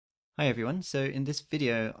Hi everyone, so in this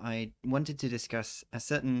video I wanted to discuss a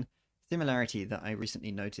certain similarity that I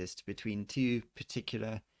recently noticed between two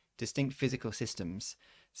particular distinct physical systems.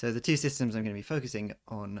 So the two systems I'm going to be focusing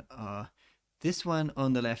on are this one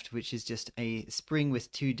on the left, which is just a spring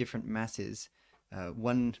with two different masses,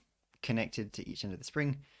 one connected to each end of the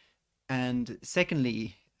spring, and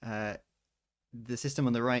secondly the system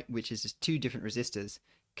on the right, which is just two different resistors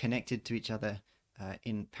connected to each other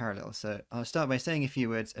in parallel. So I'll start by saying a few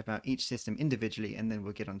words about each system individually, and then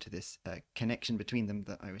we'll get onto this connection between them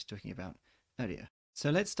that I was talking about earlier.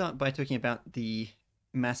 So let's start by talking about the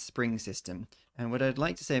mass spring system. And what I'd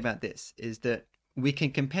like to say about this is that we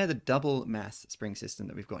can compare the double mass spring system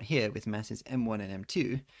that we've got here with masses m1 and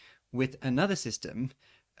m2 with another system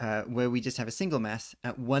where we just have a single mass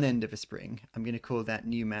at one end of a spring. I'm going to call that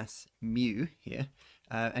new mass mu here.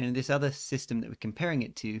 And in this other system that we're comparing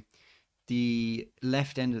it to, the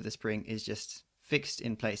left end of the spring is just fixed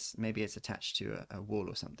in place. Maybe it's attached to a wall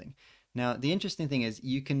or something. Now, the interesting thing is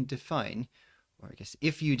you can define, or I guess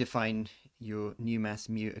if you define your new mass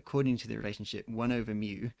mu according to the relationship 1 over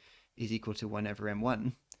mu is equal to 1 over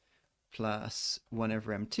m1 plus 1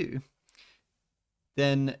 over m2,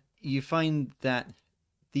 then you find that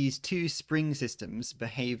these two spring systems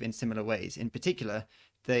behave in similar ways. In particular,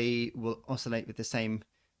 they will oscillate with the same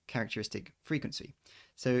characteristic frequency.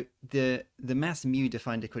 So the mass mu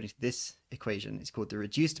defined according to this equation is called the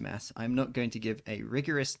reduced mass. I'm not going to give a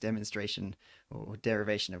rigorous demonstration or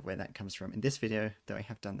derivation of where that comes from in this video, though I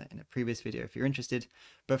have done that in a previous video if you're interested.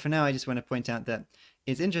 But for now, I just want to point out that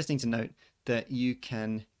it's interesting to note that you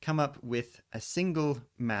can come up with a single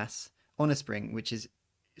mass on a spring, which is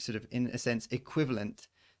sort of in a sense equivalent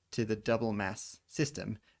to the double mass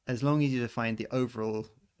system, as long as you define the overall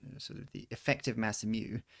sort of the effective mass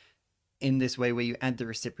mu in this way where you add the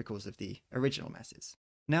reciprocals of the original masses.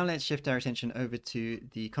 Now let's shift our attention over to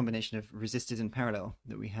the combination of resistors in parallel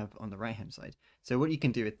that we have on the right hand side. So what you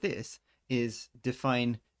can do with this is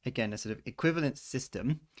define again a sort of equivalent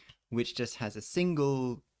system which just has a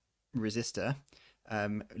single resistor.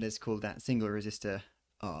 Let's call that single resistor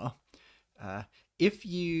R. If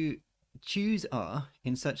you choose R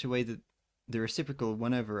in such a way that the reciprocal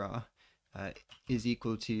 1 over R is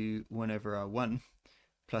equal to 1 over R1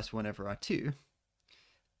 plus 1 over R2,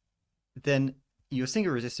 then your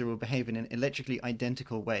single resistor will behave in an electrically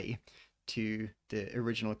identical way to the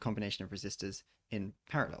original combination of resistors in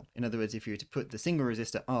parallel. In other words, if you were to put the single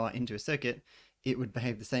resistor R into a circuit, it would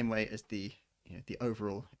behave the same way as the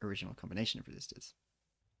overall original combination of resistors.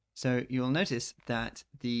 So you'll notice that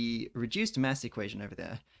the reduced mass equation over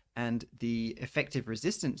there and the effective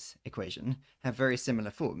resistance equation have very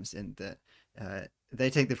similar forms in that they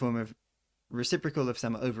take the form of reciprocal of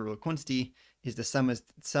some overall quantity is the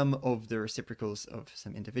sum of the reciprocals of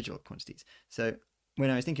some individual quantities. So when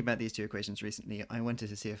I was thinking about these two equations recently, I wanted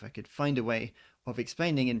to see if I could find a way of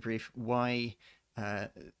explaining in brief why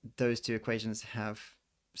those two equations have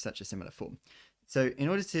such a similar form. So in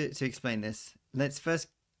order to explain this, let's first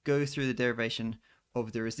go through the derivation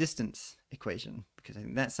of the resistance equation, because I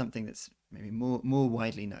think that's something that's maybe more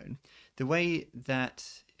widely known. The way that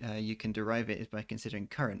you can derive it is by considering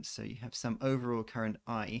currents. So you have some overall current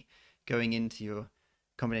I going into your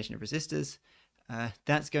combination of resistors.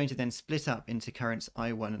 That's going to then split up into currents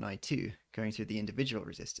I1 and I2 going through the individual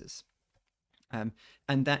resistors. And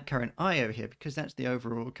that current I over here, because that's the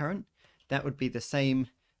overall current, that would be the same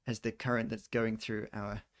as the current that's going through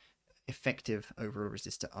our effective overall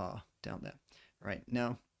resistor R down there. Right,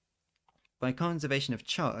 now, by conservation of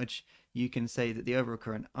charge, you can say that the overall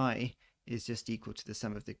current I is just equal to the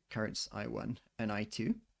sum of the currents I1 and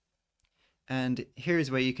I2. And here is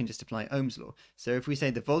where you can just apply Ohm's law. So if we say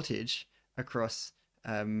the voltage across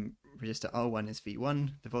resistor R1 is V1,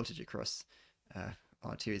 the voltage across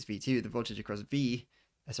R2 is V2, the voltage across the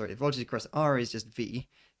voltage across R is just V,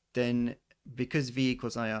 then because V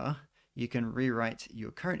equals IR, you can rewrite your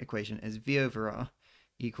current equation as V over R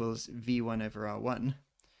equals V1 over R1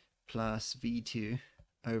 plus V2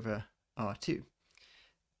 over R2.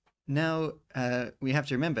 Now we have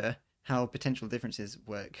to remember how potential differences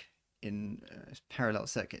work in parallel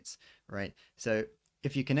circuits, right? So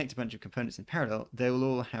if you connect a bunch of components in parallel, they will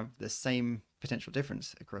all have the same potential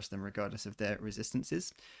difference across them regardless of their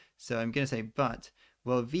resistances. So I'm going to say,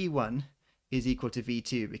 well, V1 is equal to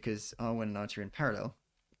V2 because R1 and R2 are in parallel.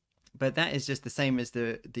 But that is just the same as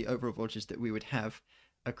the overall voltage that we would have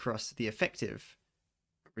across the effective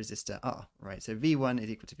resistor R, right? So V1 is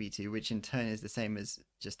equal to V2, which in turn is the same as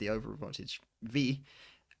just the overall voltage V.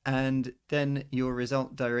 And then your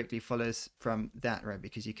result directly follows from that, right?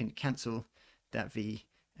 Because you can cancel that V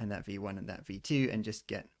and that V1 and that V2 and just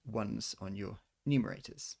get ones on your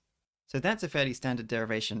numerators. So that's a fairly standard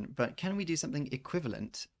derivation, but can we do something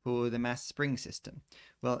equivalent for the mass spring system?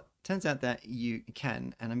 Well, it turns out that you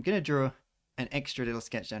can, and I'm going to draw an extra little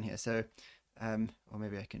sketch down here. So, or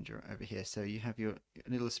maybe I can draw it over here. So you have your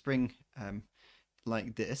little spring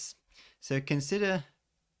like this. So consider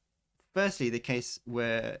firstly the case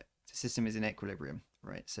where the system is in equilibrium,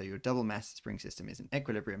 right? So your double mass spring system is in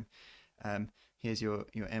equilibrium. Here's your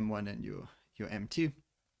M1 and your M2.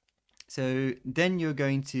 So then you're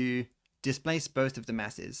going to displace both of the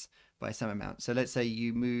masses by some amount. So let's say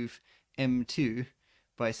you move M2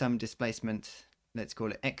 by some displacement, let's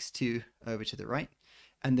call it x2 over to the right,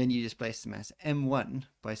 and then you displace the mass M1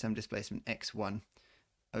 by some displacement x1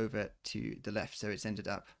 over to the left. So it's ended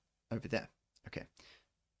up over there. Okay.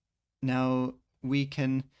 Now we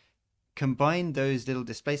can combine those little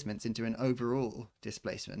displacements into an overall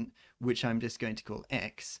displacement, which I'm just going to call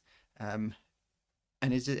x.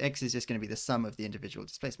 And x is just going to be the sum of the individual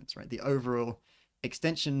displacements, right? The overall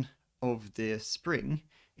extension of the spring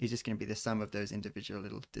is just going to be the sum of those individual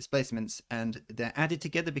little displacements, and they're added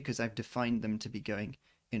together because I've defined them to be going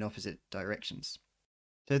in opposite directions.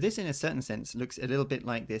 So this, in a certain sense, looks a little bit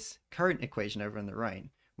like this current equation over on the right,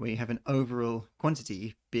 where you have an overall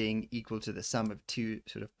quantity being equal to the sum of two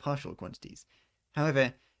sort of partial quantities.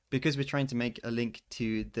 However, because we're trying to make a link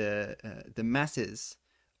to the masses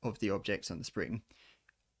of the objects on the spring,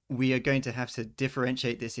 we are going to have to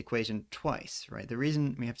differentiate this equation twice, right? The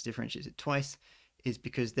reason we have to differentiate it twice is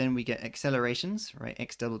because then we get accelerations, right?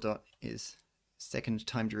 X double dot is second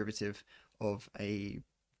time derivative of a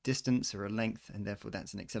distance or a length, and therefore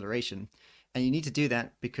that's an acceleration. And you need to do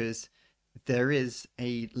that because there is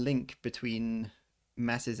a link between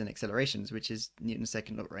masses and accelerations, which is Newton's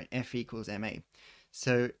second law, right? F equals ma.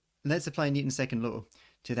 So let's apply Newton's second law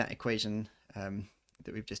to that equation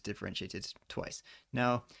that we've just differentiated twice.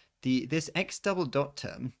 Now, this x double dot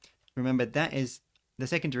term, remember, that is the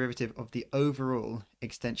second derivative of the overall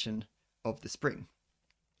extension of the spring.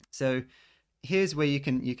 So here's where you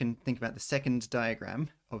can think about the second diagram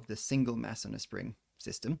of the single mass on a spring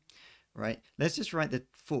system, right? Let's just write the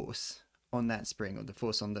force on that spring, or the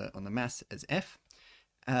force on the mass, as F,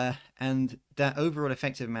 and that overall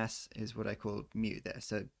effective mass is what I call mu there.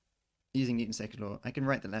 So using Newton's second law, I can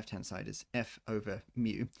write the left-hand side as F over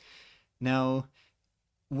mu. Now,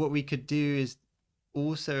 what we could do is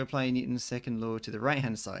also apply Newton's second law to the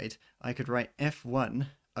right-hand side. I could write F1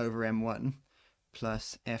 over M1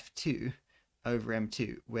 plus F2 over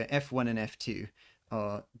M2, where F1 and F2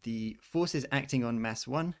 are the forces acting on mass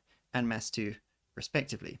 1 and mass 2,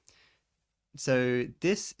 respectively. So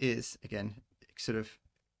this is, again, sort of,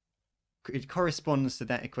 it corresponds to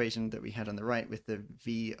that equation that we had on the right with the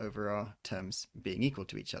V over R terms being equal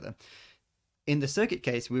to each other. In the circuit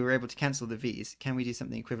case, we were able to cancel the V's. Can we do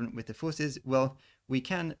something equivalent with the forces? Well, we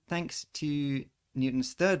can, thanks to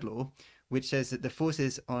Newton's third law, which says that the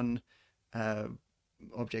forces on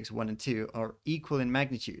objects 1 and 2 are equal in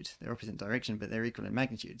magnitude. They're opposite direction, but they're equal in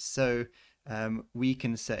magnitude. So we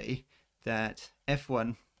can say that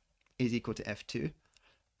F1 is equal to F2,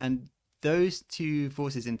 and those two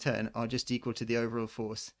forces in turn are just equal to the overall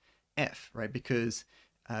force F, right? Because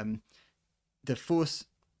the force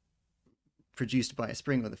produced by a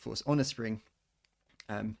spring, or the force on a spring,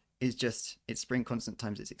 is just its spring constant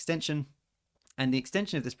times its extension. And the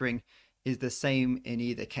extension of the spring is the same in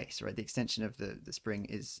either case, right? The extension of the spring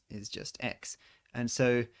is just x. And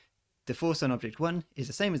so the force on object 1 is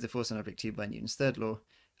the same as the force on object 2 by Newton's third law.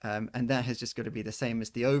 And that has just got to be the same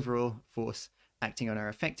as the overall force acting on our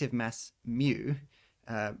effective mass mu,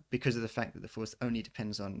 because of the fact that the force only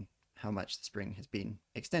depends on how much the spring has been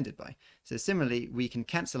extended by. So similarly, we can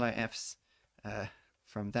cancel our f's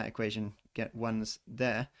from that equation, get 1's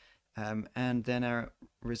there, and then our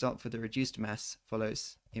result for the reduced mass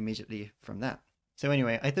follows immediately from that. So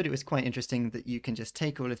anyway, I thought it was quite interesting that you can just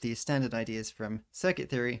take all of these standard ideas from circuit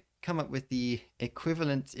theory, come up with the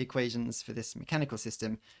equivalent equations for this mechanical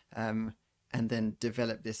system, and then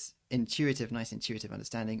develop this nice intuitive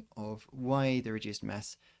understanding of why the reduced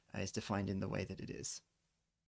mass is defined in the way that it is.